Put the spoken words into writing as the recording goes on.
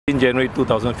January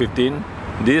 2015,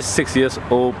 this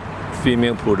 6-year-old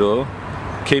female poodle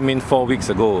came in 4 weeks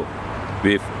ago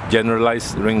with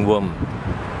generalized ringworm.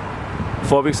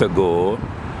 4 weeks ago,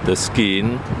 the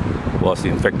skin was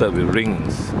infected with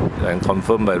rings and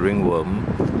confirmed by ringworm.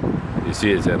 You see,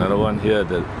 it's another one here,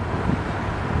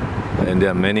 and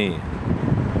there are many.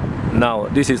 Now,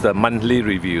 this is the monthly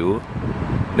review.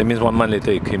 That means 1 month later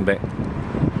it came back,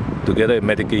 together with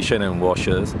medication and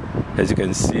washes. As you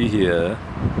can see here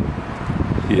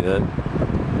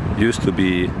used to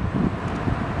be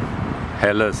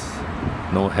hairless,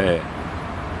 no hair,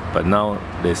 but now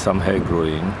there's some hair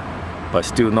growing, but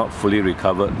still not fully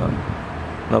recovered.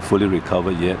 Not fully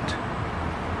recovered yet.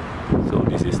 So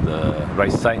this is the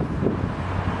right side.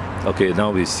 Okay,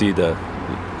 now we see the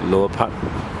lower part.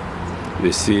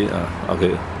 We see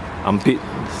okay, armpit.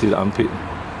 See the armpit.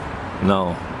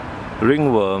 Now,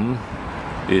 ringworm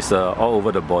is all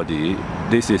over the body.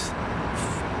 This is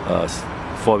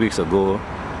 4 weeks ago.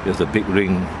 There's a big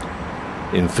ring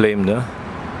inflamed,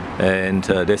 and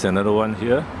there's another one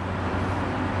here,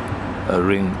 a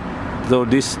ring. So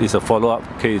this is a follow-up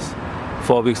case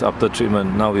 4 weeks after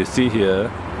treatment. Now we see here,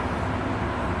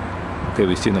 okay,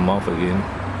 we see the mouth again.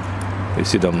 We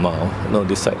see the mouth, no,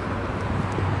 this side.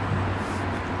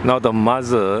 Now the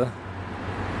muzzle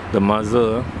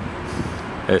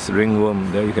has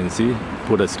ringworm. There you can see,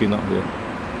 put the skin out here.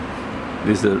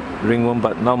 This is the ringworm,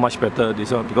 but now much better,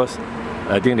 this one, because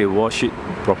I think they wash it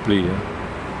properly,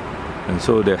 and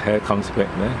so the hair comes back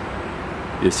there.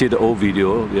 You see the old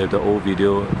video, we have the old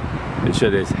video, it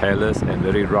shows it's hairless and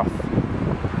very rough.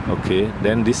 Okay,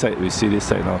 then this side, we see this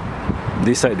side now.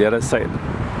 This side, the other side,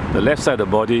 the left side of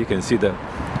the body, you can see the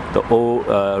old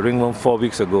ringworm 4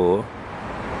 weeks ago.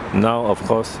 Now, of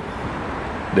course,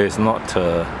 there's not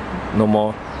no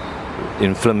more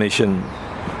inflammation,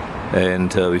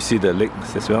 and we see the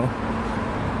legs as well.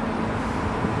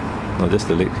 No, just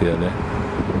the leg here and there.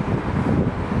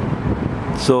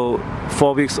 So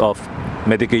 4 weeks of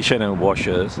medication and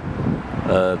washes,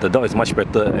 the dog is much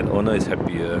better and owner is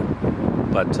happier.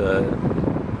 But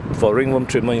for ringworm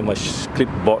treatment, you must clip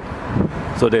board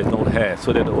so there's no hair,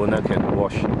 so that the owner can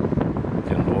wash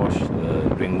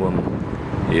the ringworm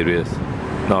areas.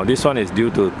 Now this one is due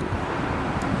to,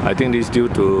 I think this is due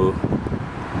to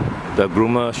the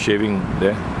groomer shaving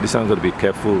there. This one's got to be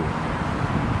careful,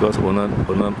 because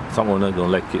some owners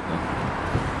don't like it.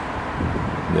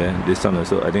 There, this one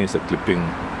also, I think it's a clipping.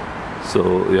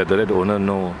 So you have to let the owner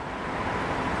know.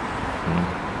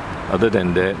 Other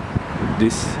than that,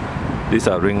 these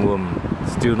are ringworm,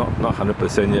 still not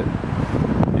 100% yet.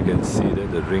 You can see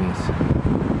that the rings,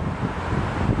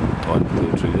 1,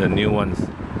 2, 3, the new ones.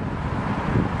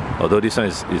 Although this one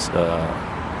is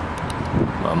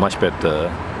much better,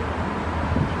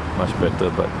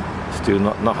 but still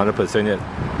not 100% yet.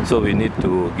 So we need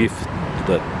to give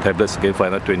the tablets again for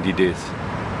another 20 days.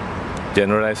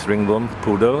 Generalized ringworm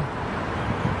poodle,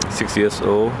 6 years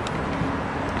old,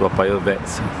 Toa Payoh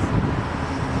Vets,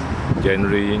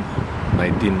 January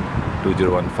 19,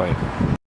 2015.